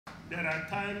There are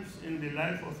times in the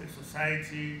life of a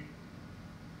society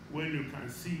when you can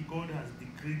see God has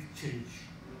decreed change.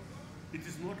 It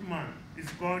is not man,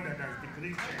 it's God that has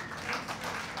decreed change.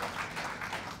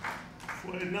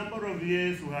 For a number of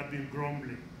years we have been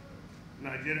grumbling.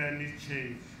 Nigeria needs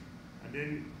change. And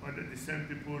then the same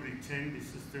people retain the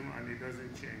system and it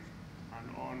doesn't change.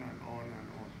 And on and on and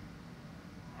on.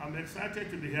 I'm excited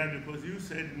to be here because you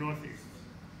said Northeast.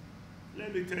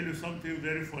 Let me tell you something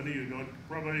very funny you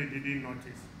probably didn't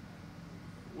notice.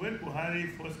 When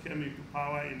Buhari first came into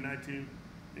power in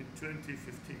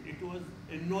 2015, it was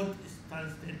a northeastern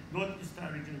state,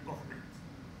 northeastern region government.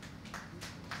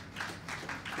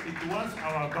 It was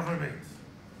our government.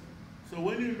 So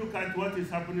when you look at what is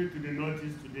happening to the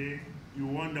Northeast today, you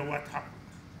wonder what happened.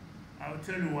 I'll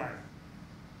tell you why.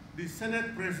 The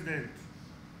Senate president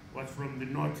was from the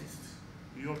Northeast,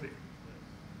 Yobe.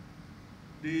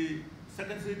 The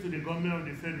secretary to the government of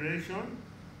the Federation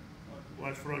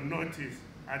was from Northeast,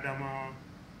 Adamawa.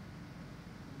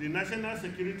 The national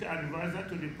security advisor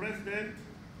to the president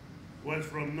was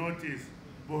from Northeast,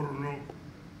 Borno.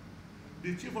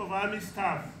 The chief of army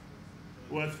staff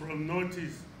was from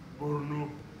Northeast,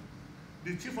 Borno.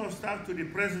 The chief of staff to the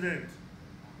president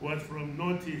was from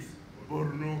Northeast,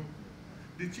 Borno.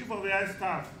 The chief of air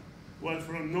staff was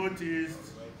from Northeast,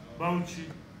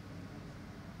 Babachir.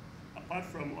 Apart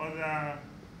from other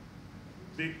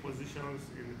big positions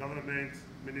in the government,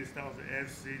 minister of the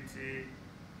FCT,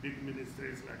 big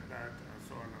ministries like that, and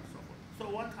so on and so forth. So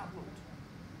what happened?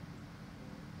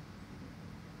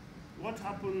 What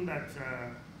happened that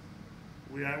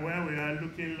we are where we are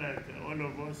looking like all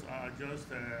of us are just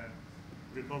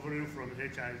recovering from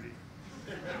HIV?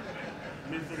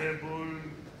 Miserable,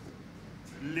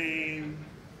 lean.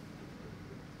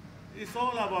 It's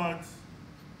all about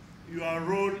your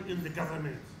role in the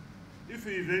government. If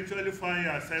you eventually find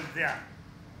yourself there,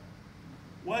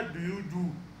 what do you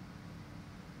do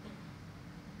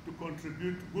to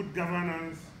contribute to good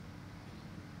governance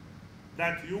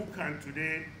that you can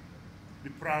today be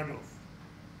proud of?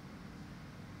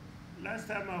 Last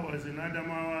time I was in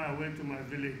Adamawa, I went to my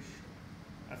village.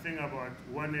 I think about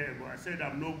 1 year ago. I said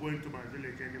I'm not going to my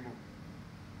village anymore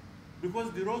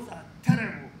because the roads are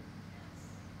terrible.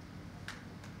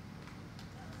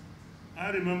 I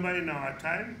remember in our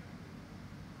time,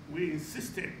 we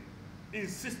insisted,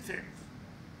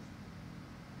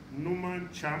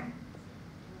 Numan Cham,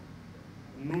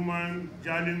 Numan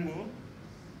Jalingo,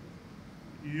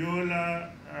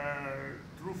 Yola,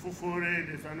 through Fufore,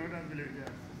 there's another village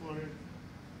there,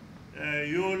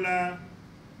 Fufore, Yola,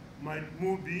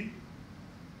 Mubi,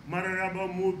 Mararaba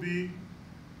Mubi,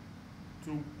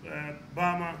 to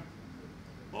Bama,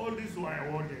 all these were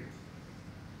awarded.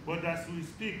 But as we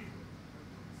speak,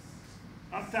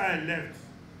 after I left,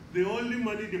 the only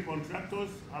money the contractors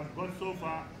have got so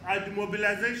far are the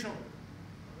mobilization.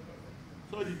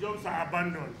 So the jobs are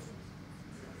abandoned.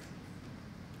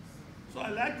 So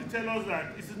I like to tell us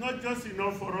that it's not just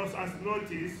enough for us as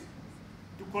Northeast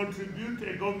to contribute to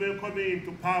a government coming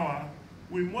into power.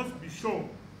 We must be sure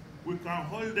we can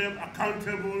hold them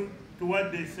accountable to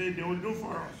what they say they will do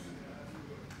for us.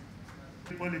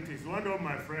 Politics, one of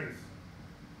my friends,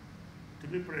 to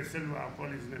be President, I'll call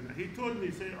his name. He told me,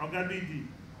 say, Ogabidi,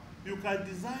 you can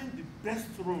design the best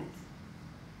road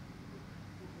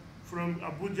from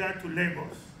Abuja to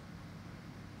Lagos.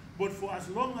 But for as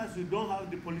long as you don't have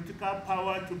the political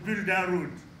power to build that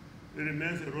road, it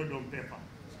remains a road on paper.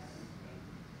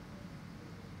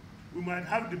 We might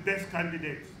have the best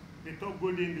candidates. They talk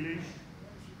good English.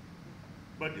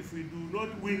 But if we do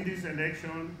not win this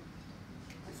election,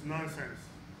 it's nonsense.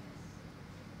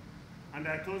 And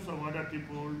I told some other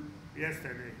people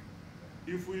yesterday,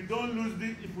 if we lose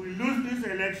this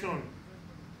election,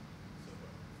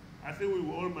 I think we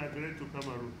will all migrate to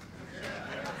Cameroon.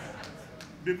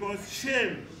 Because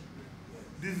shame,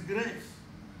 disgrace,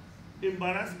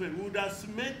 embarrassment would have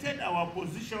cemented our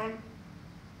position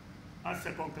as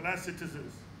second-class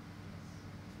citizens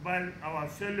by our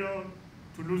failure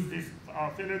to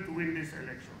win this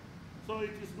election. So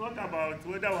it is not about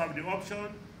whether we have the option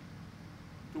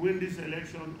to win this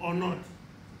election or not.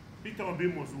 Peter Obi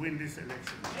must win this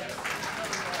election.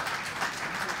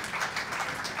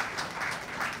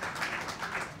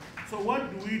 So what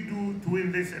do we do to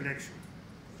win this election?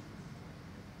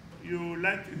 You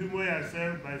like to humor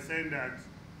yourself by saying that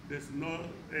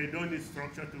they don't need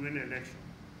structure to win an election.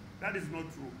 That is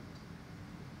not true.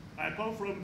 I come from